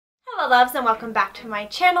loves, and welcome back to my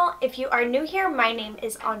channel. If you are new here, my name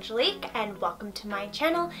is Angelique and welcome to my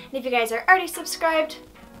channel. And if you guys are already subscribed,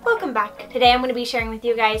 welcome back. Today I'm going to be sharing with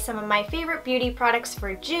you guys some of my favorite beauty products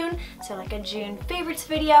for June, so like a June favorites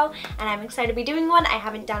video, and I'm excited to be doing one. I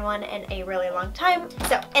haven't done one in a really long time.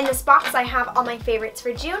 So in this box I have all my favorites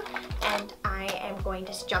for June, and I am going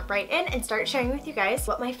to jump right in and start sharing with you guys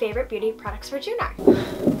what my favorite beauty products for June are.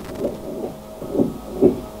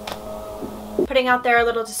 Putting out there a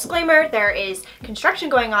little disclaimer, there is construction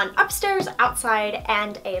going on upstairs, outside,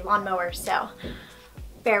 and a lawnmower, so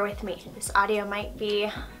bear with me. This audio might be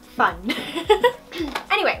fun.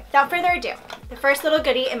 Anyway, without further ado, the first little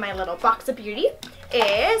goodie in my little box of beauty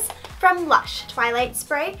is from Lush Twilight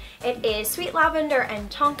Spray. It is sweet lavender and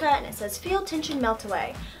tonka, and it says feel tension melt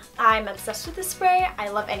away. I'm obsessed with this spray. I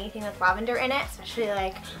love anything with lavender in it, especially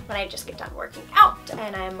like when I just get done working out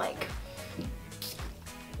and I'm like,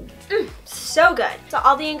 so good. So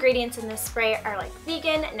all the ingredients in this spray are like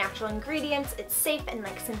vegan, natural ingredients. It's safe and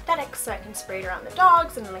like synthetic, so I can spray it around the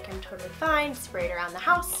dogs and like I'm totally fine. Spray it around the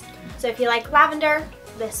house. So if you like lavender,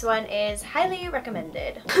 this one is highly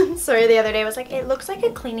recommended. Sorry, the other day I was like, it looks like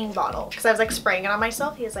a cleaning bottle, because I was like spraying it on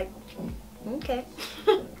myself. He was like, okay.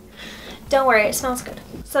 Don't worry, it smells good.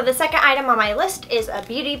 So the second item on my list is a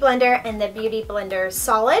beauty blender, and the Beauty Blender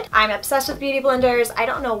Solid. I'm obsessed with beauty blenders. I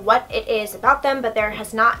don't know what it is about them, but there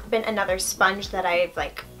has not been another sponge that I've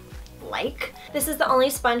like. This is the only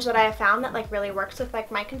sponge that I have found that like really works with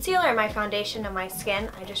like my concealer and my foundation and my skin.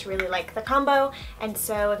 I just really like the combo, and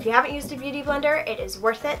so if you haven't used a beauty blender, it is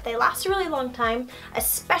worth it. They last a really long time,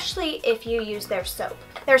 especially if you use their soap.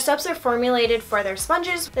 Their soaps are formulated for their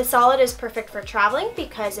sponges. The Solid is perfect for traveling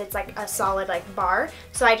because it's like a solid like bar,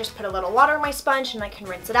 so I just put a little water in my sponge and I can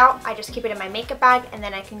rinse it out. I just keep it in my makeup bag, and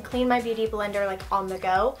then I can clean my beauty blender like on the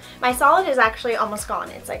go. My Solid is actually almost gone.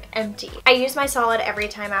 It's like empty. I use my Solid every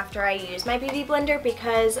time after I use my beauty blender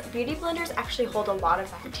because beauty blenders actually hold a lot of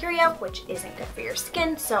bacteria, which isn't good for your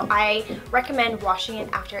skin, so I recommend washing it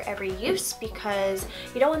after every use because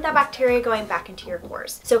you don't want that bacteria going back into your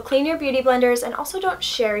pores. So clean your beauty blenders, and also don't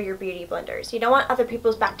share your beauty blenders. You don't want other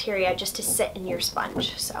people's bacteria just to sit in your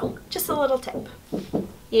sponge, so just a little tip.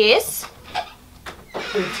 Yes?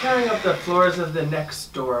 They're tearing up the floors of the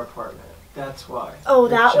next door apartment. That's why. Oh,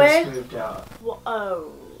 that way? Just moved out. Well,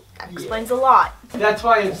 oh. That explains a lot. That's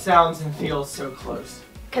why it sounds and feels so close.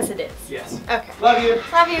 Because it is. Yes. Okay. Love you.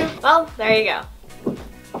 Love you. Well, there you go.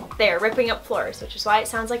 They are ripping up floors, which is why it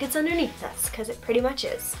sounds like it's underneath us, because it pretty much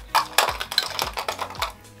is.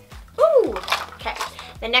 Ooh. Okay.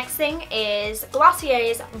 The next thing is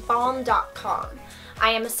Glossier's Balm.com. I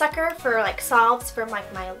am a sucker for like salves for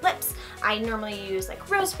like my lips. I normally use like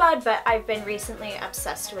Rosebud, but I've been recently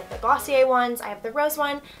obsessed with the Glossier ones. I have the rose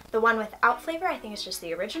one, the one without flavor, I think it's just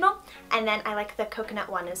the original, and then I like the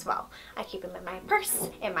coconut one as well. I keep them in my purse,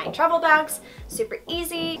 in my travel bags, super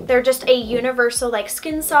easy. They're just a universal like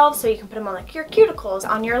skin salve, so you can put them on like your cuticles,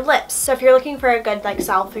 on your lips. So if you're looking for a good like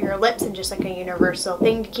salve for your lips and just like a universal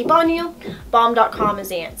thing to keep on you, Balm.com is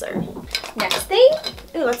the answer. Next thing,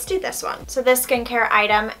 ooh, let's do this one. So this skincare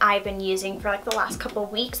item I've been using for like the last couple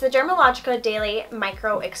weeks, the Dermalogica Daily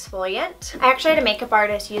Micro Exfoliant. I actually had a makeup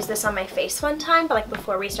artist use this on my face one time, but like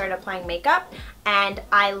before we started applying makeup, and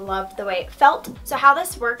I loved the way it felt. So how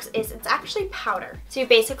this works is it's actually powder. So you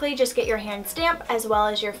basically just get your hands damp as well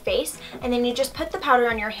as your face, and then you just put the powder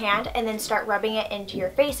on your hand and then start rubbing it into your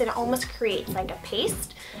face, and it almost creates like a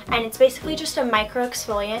paste. And it's basically just a micro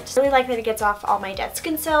exfoliant. I really like that it gets off all my dead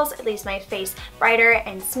skin cells. It leaves my face brighter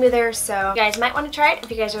and smoother, so you guys might want to try it if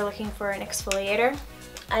you guys are looking for an exfoliator.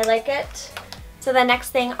 I like it. So the next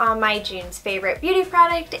thing on my June's favorite beauty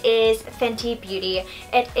product is Fenty Beauty.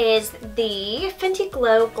 It is the Fenty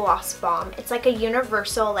Glow Gloss Balm. It's like a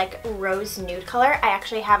universal like rose nude color. I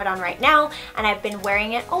actually have it on right now, and I've been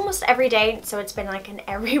wearing it almost every day, so it's been like in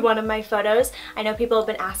every one of my photos. I know people have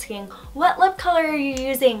been asking, what lip color are you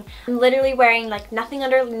using? I'm literally wearing like nothing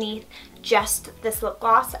underneath, just this lip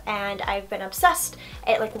gloss, and I've been obsessed.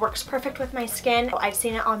 It like works perfect with my skin. I've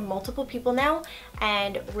seen it on multiple people now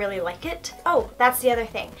and really like it. Oh, that's the other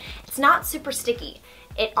thing. It's not super sticky.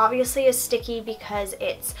 It obviously is sticky because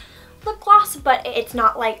it's lip gloss, but it's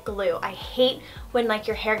not like glue. I hate when like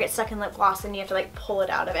your hair gets stuck in lip gloss and you have to like pull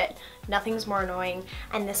it out of it. Nothing's more annoying,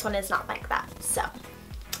 and this one is not like that, so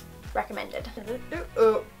recommended.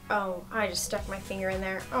 Oh, I just stuck my finger in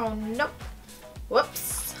there. Oh, nope.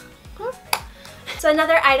 Whoops. So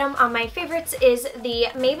another item on my favorites is the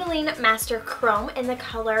Maybelline Master Chrome in the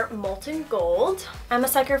color Molten Gold. I'm a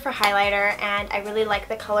sucker for highlighter, and I really like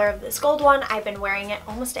the color of this gold one. I've been wearing it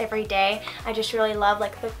almost every day. I just really love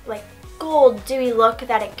like the gold dewy look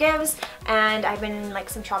that it gives, and I've been in like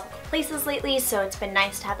some tropical places lately, so it's been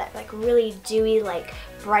nice to have that like really dewy, like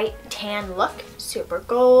bright tan look. Super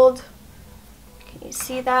gold. Can you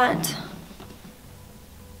see that?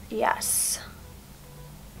 Yes.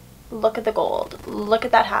 Look at the gold. Look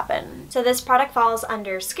at that happen. So this product falls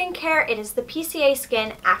under skincare. It is the PCA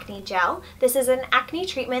Skin Acne Gel. This is an acne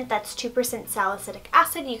treatment that's 2% salicylic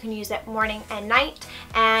acid. You can use it morning and night,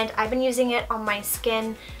 and I've been using it on my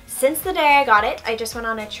skin since the day I got it. I just went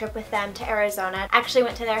on a trip with them to Arizona. Actually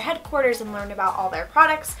went to their headquarters and learned about all their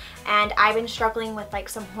products, and I've been struggling with like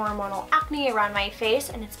some hormonal acne around my face,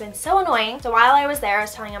 and it's been so annoying. So while I was there, I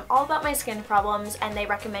was telling them all about my skin problems, and they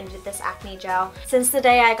recommended this acne gel. Since the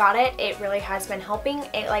day I got it, it really has been helping.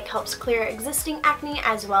 It like helps clear existing acne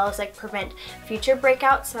as well as like prevent future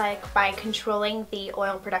breakouts, like by controlling the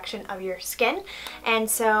oil production of your skin.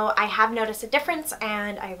 And so I have noticed a difference,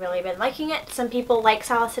 and I've really been liking it. Some people like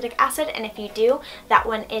salicylic acid, and if you do, that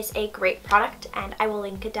one is a great product, and I will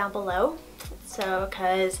link it down below. So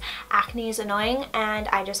because acne is annoying and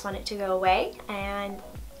I just want it to go away, and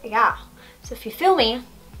yeah, so if you feel me,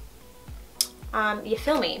 you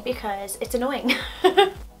feel me because it's annoying.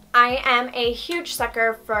 I am a huge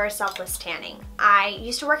sucker for selfless tanning. I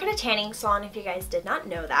used to work at a tanning salon, if you guys did not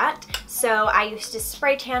know that. So I used to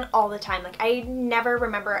spray tan all the time. Like, I never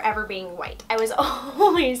remember ever being white. I was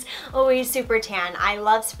always super tan. I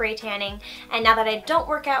love spray tanning. And now that I don't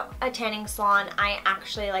work at a tanning salon, I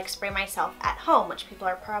actually like spray myself at home, which people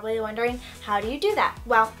are probably wondering, how do you do that?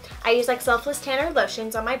 Well, I use like selfless tanner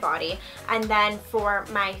lotions on my body. And then for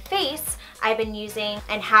my face, I've been using,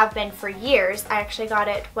 and have been for years, I actually got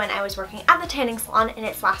it when I was working at the tanning salon, and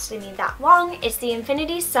it's lasted me that long. It's the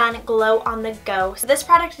Infinity Sun Glow on the Go. So this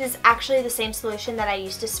product is actually the same solution that I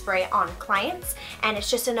used to spray on clients, and it's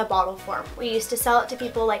just in a bottle form. We used to sell it to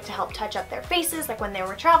people like to help touch up their faces, like when they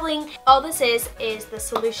were traveling. All this is the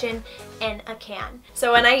solution in a can.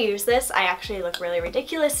 So when I use this, I actually look really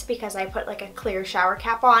ridiculous because I put like a clear shower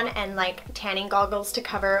cap on and like tanning goggles to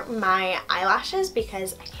cover my eyelashes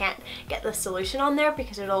because I can't get the solution on there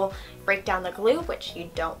because it'll break down the glue, which you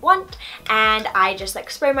don't want. And I just like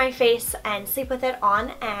spray my face and sleep with it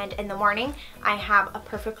on, and in the morning I have a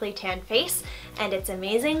perfectly tan face, and it's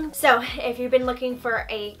amazing. So if you've been looking for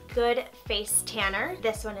a good face tanner,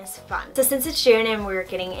 this one is fun. So since it's June and we're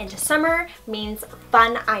getting into summer, means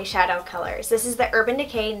fun eyeshadow colors. This is the Urban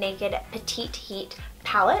Decay Naked Petite Heat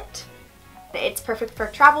palette. It's perfect for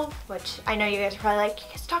travel, which I know you guys are probably like, you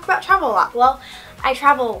guys talk about travel a lot. Well, I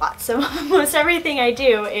travel a lot, so most everything I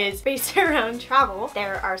do is based around travel.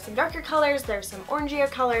 There are some darker colors, there's some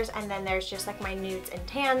orangier colors, and then there's just like my nudes and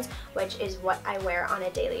tans, which is what I wear on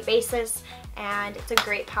a daily basis. And it's a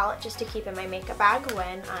great palette just to keep in my makeup bag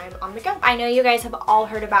when I'm on the go. I know you guys have all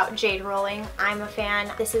heard about jade rolling. I'm a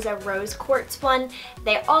fan. This is a rose quartz one.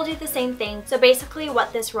 They all do the same thing. So basically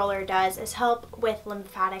what this roller does is help with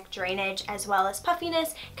lymphatic drainage as well as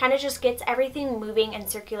puffiness. Kind of just gets everything moving and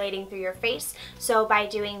circulating through your face. So by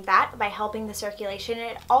doing that, by helping the circulation,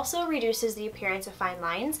 it also reduces the appearance of fine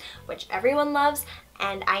lines, which everyone loves.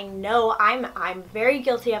 And I know I'm very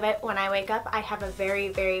guilty of it. When I wake up, I have a very,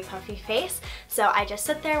 very puffy face. So I just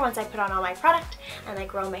sit there once I put on all my product and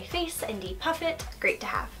like roll my face and depuff it. Great to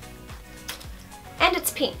have. And it's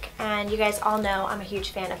pink, and you guys all know I'm a huge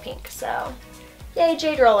fan of pink, so yay,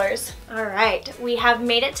 jade rollers. All right, we have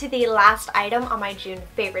made it to the last item on my June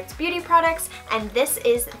favorites beauty products, and this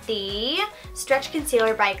is the Stretch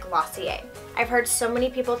Concealer by Glossier. I've heard so many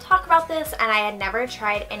people talk about this, and I had never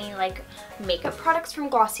tried any like makeup products from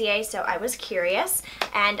Glossier, so I was curious,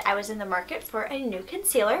 and I was in the market for a new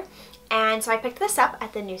concealer. And so I picked this up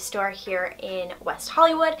at the new store here in West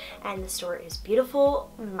Hollywood, and the store is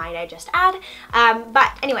beautiful, might I just add.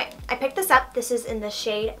 But anyway, I picked this up. This is in the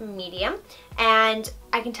shade medium, and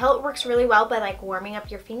I can tell it works really well by like warming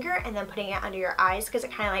up your finger and then putting it under your eyes, because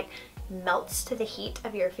it kind of like melts to the heat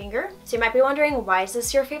of your finger. So you might be wondering, why is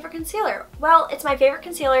this your favorite concealer? Well, it's my favorite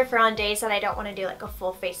concealer for on days that I don't want to do like a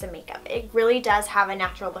full face of makeup. It really does have a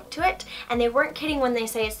natural look to it, and they weren't kidding when they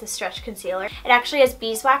say it's the Stretch Concealer. It actually has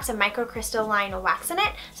beeswax and microcrystalline wax in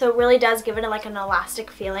it, so it really does give it like an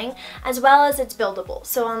elastic feeling, as well as it's buildable.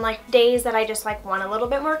 So on like days that I just like want a little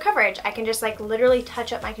bit more coverage, I can just like literally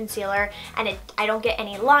touch up my concealer, and I don't get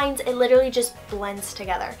any lines. It literally just blends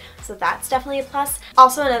together. So that's definitely a plus.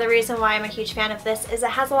 Also, another reason why I'm a huge fan of this is it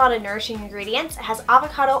has a lot of nourishing ingredients. It has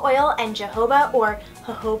avocado oil and jojoba or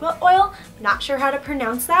jojoba oil. Not sure how to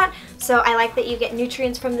pronounce that. So I like that you get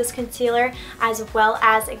nutrients from this concealer, as well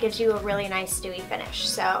as it gives you a really nice dewy finish.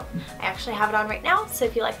 So I actually have it on right now. So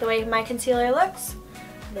if you like the way my concealer looks,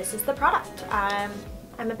 this is the product.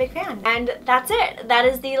 I'm I'm a big fan. And that's it. That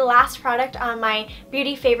is the last product on my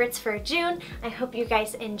beauty favorites for June. I hope you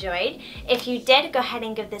guys enjoyed. If you did, go ahead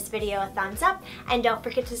and give this video a thumbs up, and don't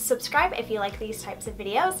forget to subscribe if you like these types of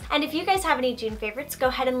videos. And if you guys have any June favorites, go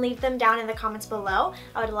ahead and leave them down in the comments below.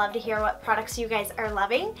 I would love to hear what products you guys are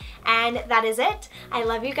loving. And that is it. I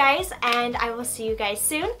love you guys, and I will see you guys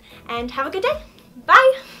soon, and have a good day.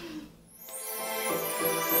 Bye!